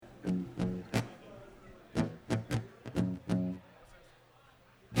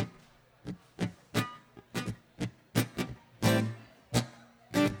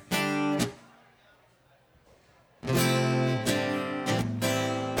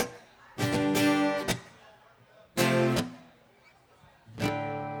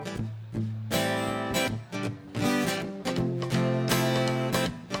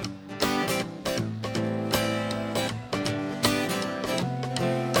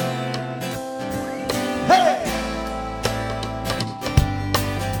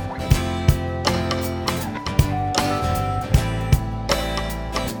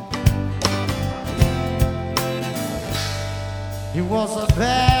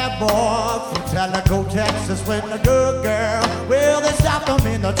Soundboard from Tellico, Texas, with a good girl. Well, they stopped them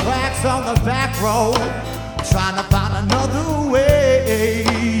in the tracks on the back road, trying to find another way.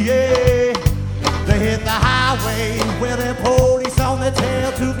 Yeah. They hit the highway where the police on their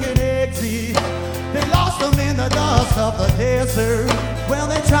tail took an exit. They lost them in the dust of the desert. Well,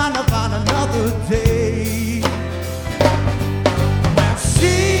 they're trying to find another day. Well,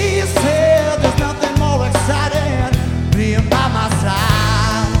 she said there's nothing more exciting being by my side.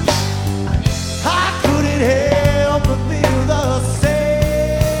 I couldn't help but feel the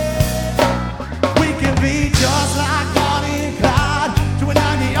same. We can be just like Bonnie and Clyde, doing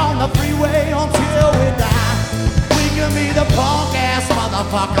 90 on the freeway until we die. We can be the punk ass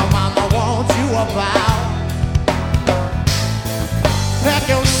motherfucker mama wants you about. Pack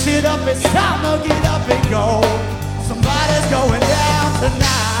your shit up, it's time to get up and go. Somebody's going down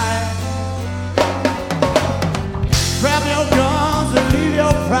tonight. Grab your guns and leave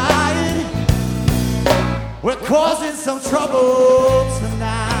your pride. We're causing some trouble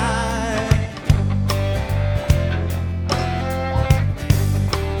tonight.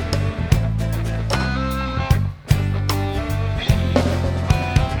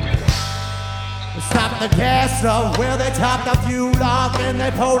 They stopped the gas up where they topped the fuel off and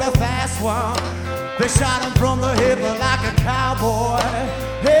they pulled a fast one. They shot him from the hip like a cowboy,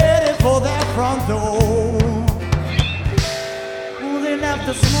 headed for that front door. They left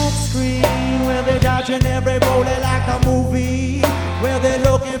the smoke screen where they're dodging every bullet like a movie, where they're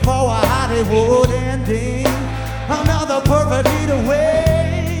looking for a Hollywood ending, another perfect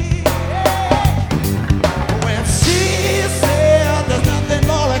getaway. When she said there's nothing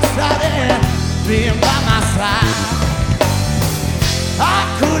more exciting being by my side, I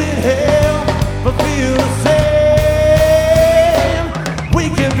couldn't help but feel the same. We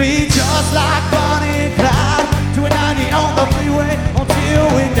can be just like Bonnie and Clyde, doing 90 on the freeway until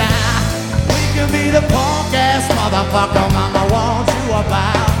we die. We can be the punk ass motherfucker mama wants you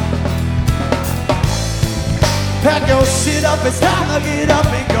about. Pack your shit up, it's time to get up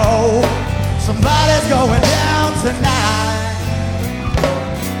and go. Somebody's going down tonight.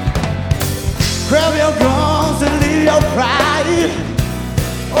 Grab your guns and leave your pride.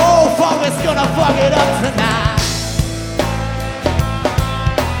 Oh, fuck, it's gonna fuck it up tonight.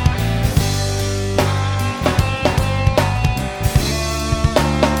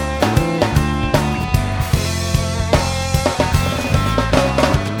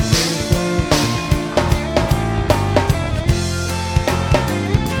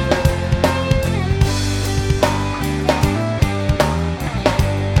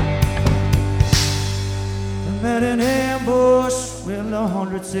 Met an ambush with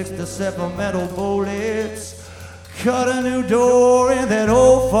 167 metal bullets. Cut a new door in that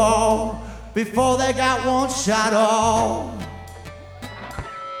old fall before they got one shot off.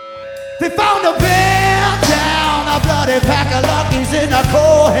 They found a band down, a bloody pack of luckies in a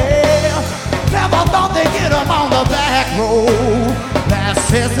cold hell. Never thought they'd get them on the back road. Last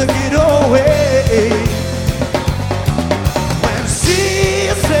chance to get away. When she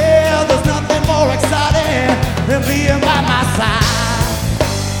said there's nothing more exciting than being by my side,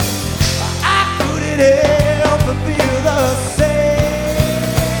 I couldn't help but feel the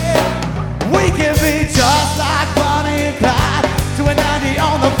same. We can be just like Bonnie and Clyde, doing 90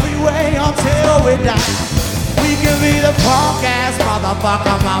 on the freeway until we die. We can be the punk ass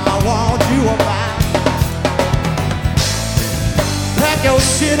motherfucker mama wants you about. Pack your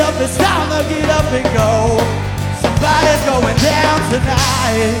shit up, it's time to get up and go. Somebody's going down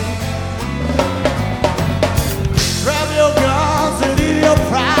tonight. Grab your guns and leave your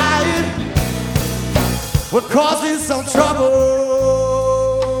pride. We're causing some trouble.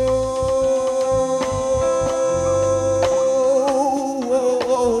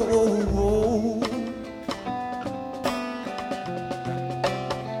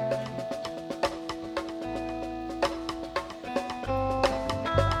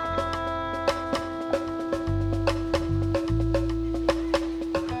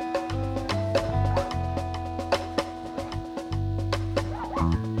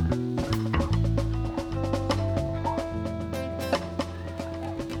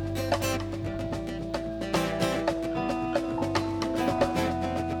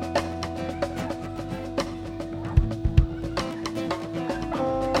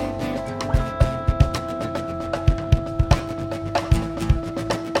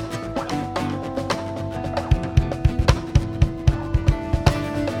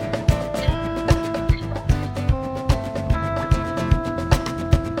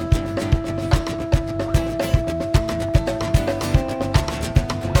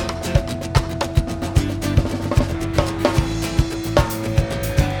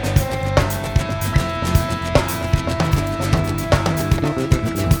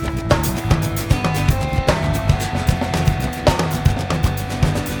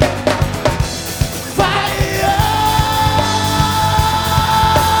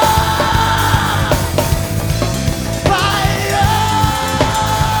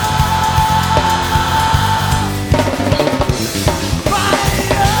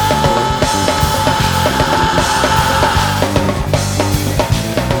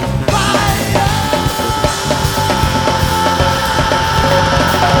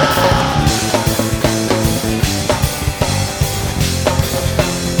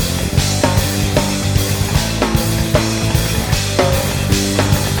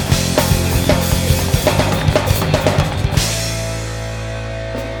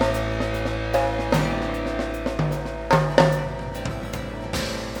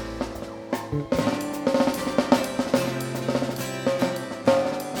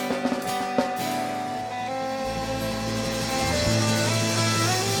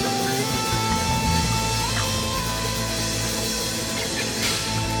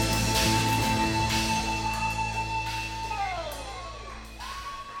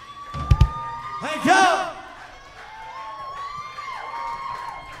 Thank you.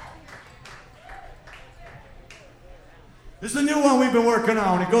 This is a new one we've been working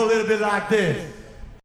on. It goes a little bit like this.